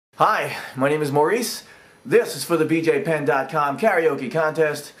Hi, my name is Maurice. This is for the BJPen.com karaoke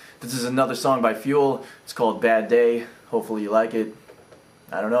contest. This is another song by Fuel. It's called Bad Day. Hopefully you like it.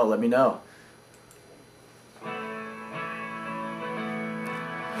 I don't know, let me know. I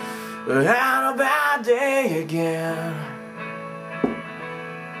had a bad day again.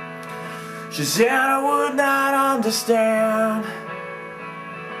 She said I would not understand.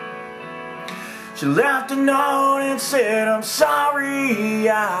 She left a note and said, I'm sorry,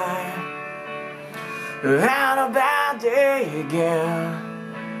 I had a bad day again.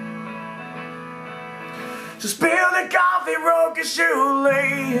 She spilled the coffee, broke a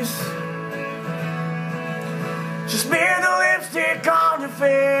shoelace. She smeared the lipstick on your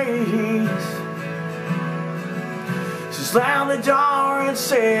face. She slammed the door and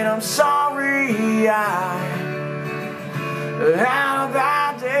said, I'm sorry, I had a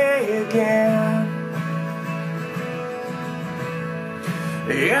bad day again.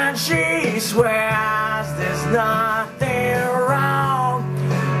 And she swears there's nothing wrong.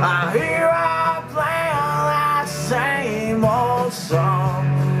 I hear her playing that same old song.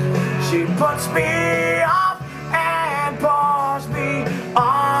 She puts me off and pours me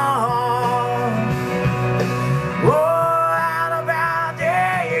on. Oh, I had a bad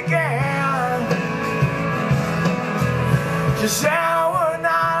day again. She said I would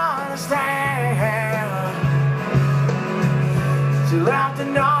not understand. She laughed a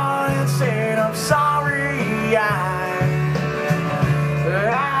note and said, I'm sorry, I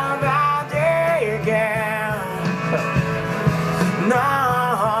had a bad day again.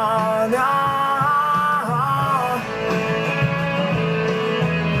 No, no.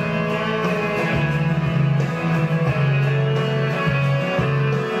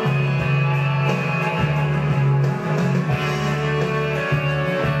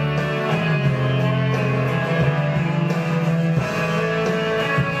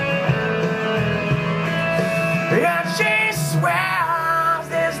 And she swears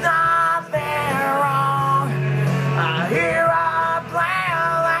there's nothing wrong. I hear her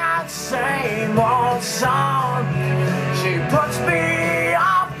playing that same old song. She puts me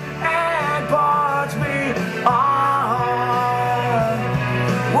off and puts me on.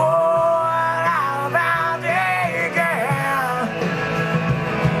 Whoa, I had a bad day again.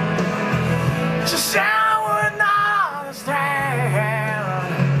 She said I would not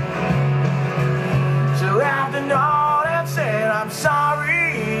understand. She laughed a note and said, I'm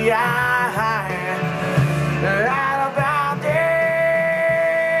sorry, I had a bad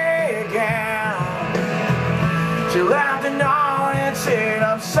day again. She laughed a note and said,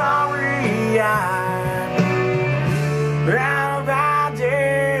 I'm sorry.